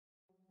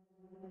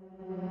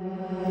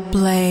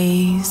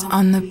Blaze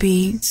on the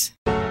beats.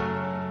 So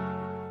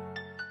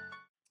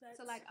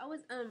like I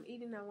was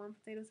eating that one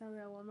potato salad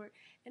at Walmart,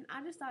 and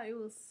I just thought it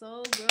was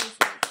so gross.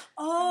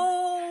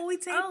 Oh, we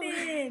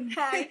taping.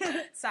 Hi.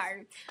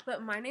 Sorry,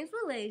 but my name's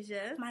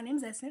Malaysia. My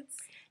name's Essence,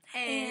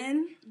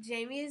 and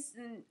Jamie is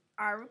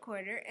our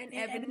recorder, and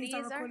Ebony is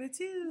our recorder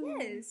too.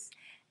 Yes.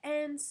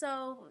 And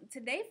so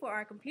today for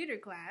our computer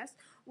class,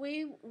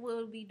 we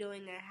will be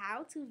doing a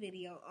how-to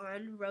video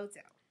on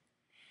rotel.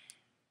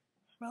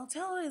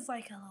 Rotel is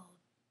like a little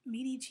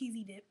meaty,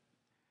 cheesy dip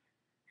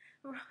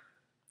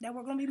that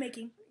we're going to be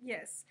making.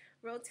 Yes.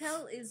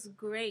 Rotel is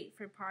great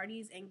for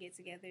parties and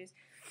get-togethers.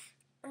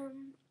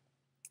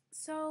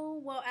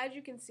 Well, as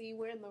you can see,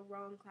 we're in the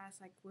wrong class.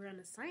 Like, we're in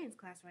a science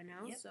class right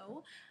now. Yep.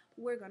 So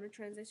we're going to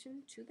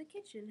transition to the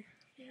kitchen.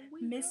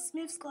 Miss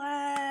Smith's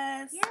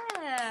class.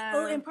 Yeah.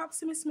 Oh, and props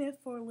to Miss Smith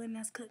for letting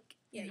us cook.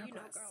 Yeah, you know,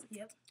 class. girl.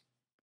 Yep.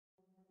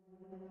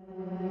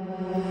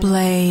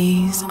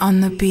 Blaze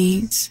on the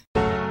beats.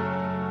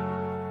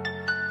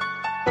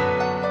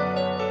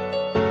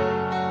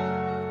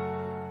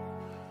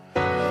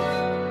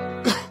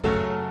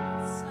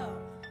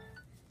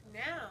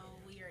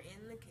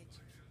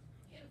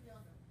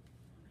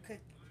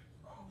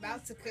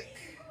 About to cook,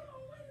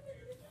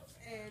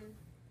 and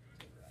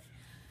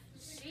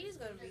she's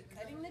gonna be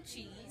cutting the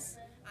cheese.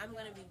 I'm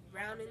gonna be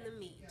browning the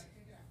meat.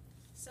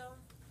 So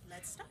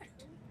let's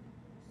start.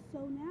 So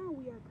now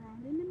we are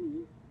grounding the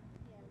meat.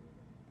 Yeah,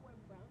 we're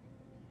browning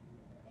the meat,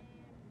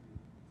 and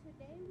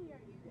today we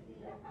are using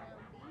ground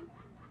beef.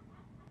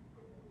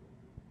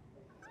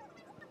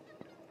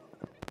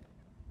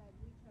 But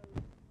we chose ground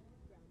beef.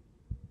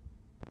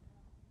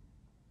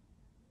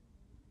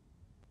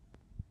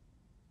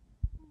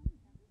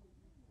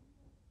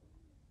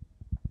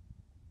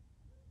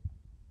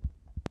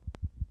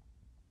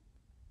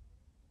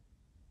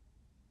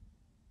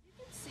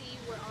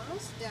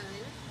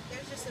 Done.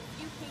 There's just a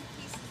few pink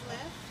pieces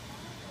left,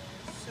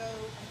 so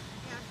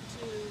you have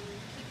to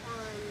keep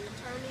on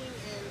turning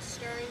and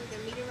stirring the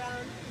meat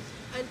around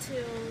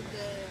until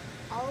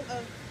all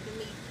of the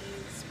meat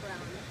is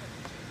brown.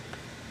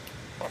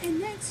 And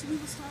next we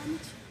will start on the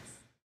cheese.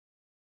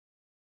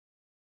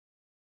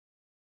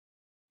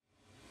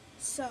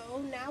 So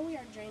now we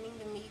are draining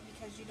the meat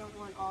because you don't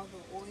want all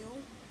the oil.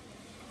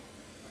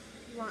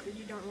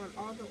 You don't want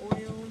all the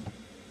oil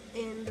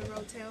in the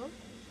rotel.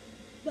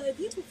 But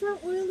if you prefer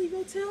oily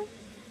rotel,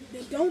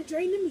 then don't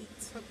drain the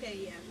meat. Okay,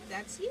 yeah,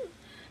 that's you.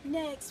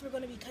 Next, we're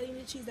going to be cutting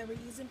the cheese that we're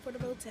using for the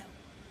rotel.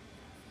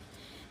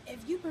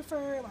 If you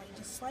prefer like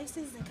just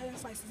slices, then cut in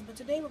slices. But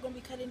today we're going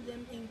to be cutting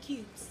them in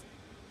cubes.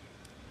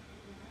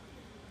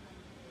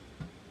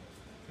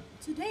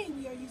 Today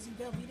we are using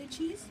Velveeta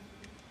cheese.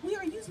 We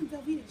are using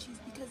Velveeta cheese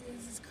because it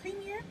is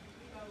creamier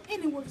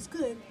and it works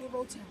good with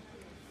rotel.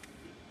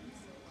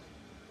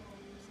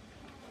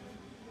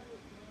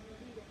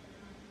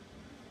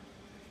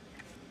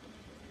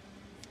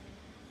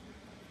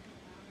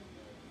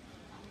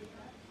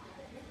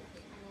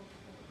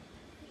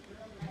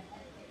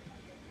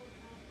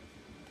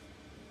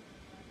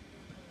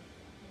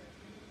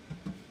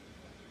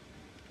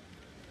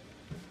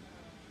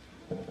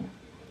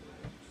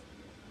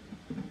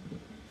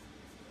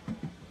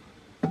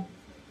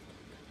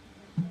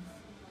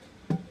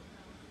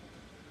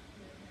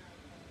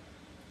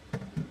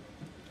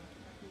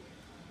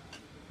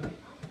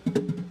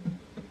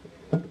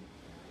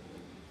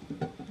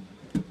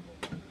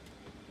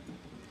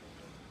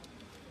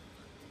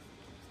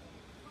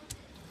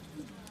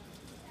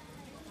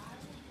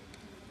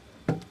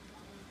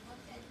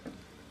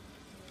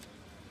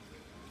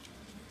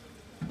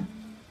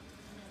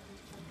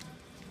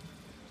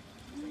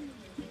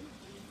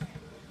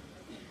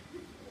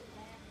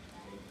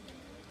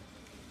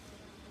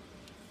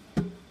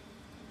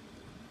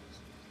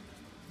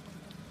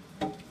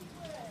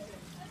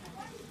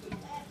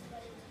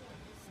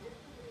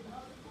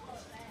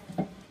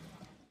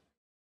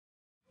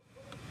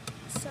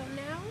 So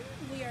now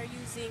we are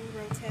using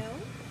rotel,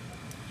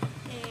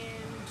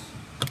 and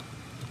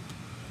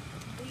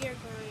we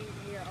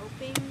are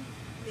opening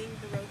the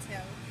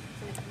rotel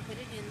so we can put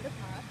it in the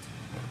pot.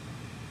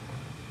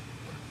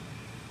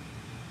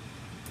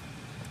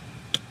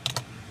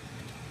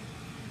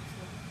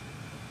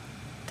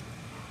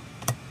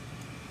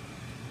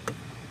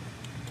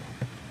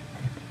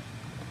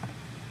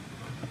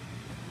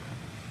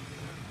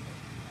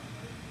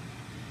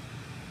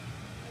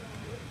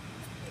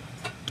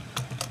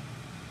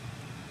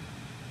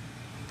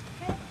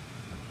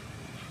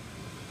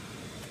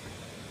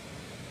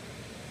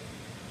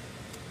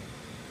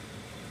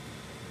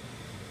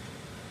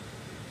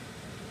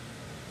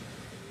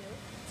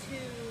 To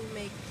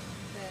make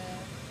the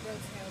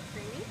rotel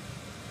creamy.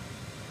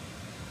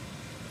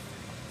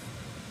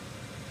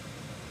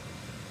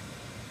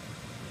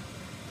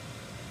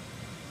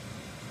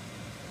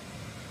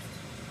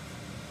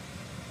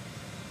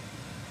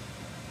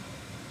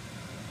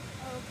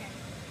 Okay.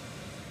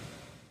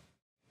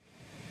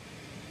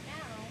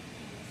 Now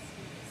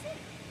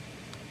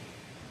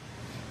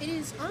it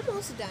is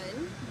almost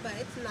done,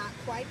 but not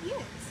quite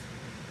yet.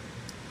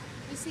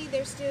 You see,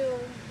 there's still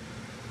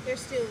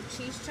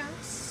cheese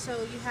chunks,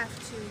 so you have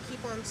to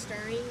keep on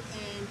stirring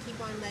and keep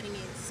on letting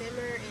it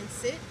simmer and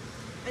sit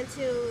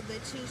until the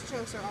cheese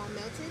chunks are all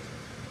melted.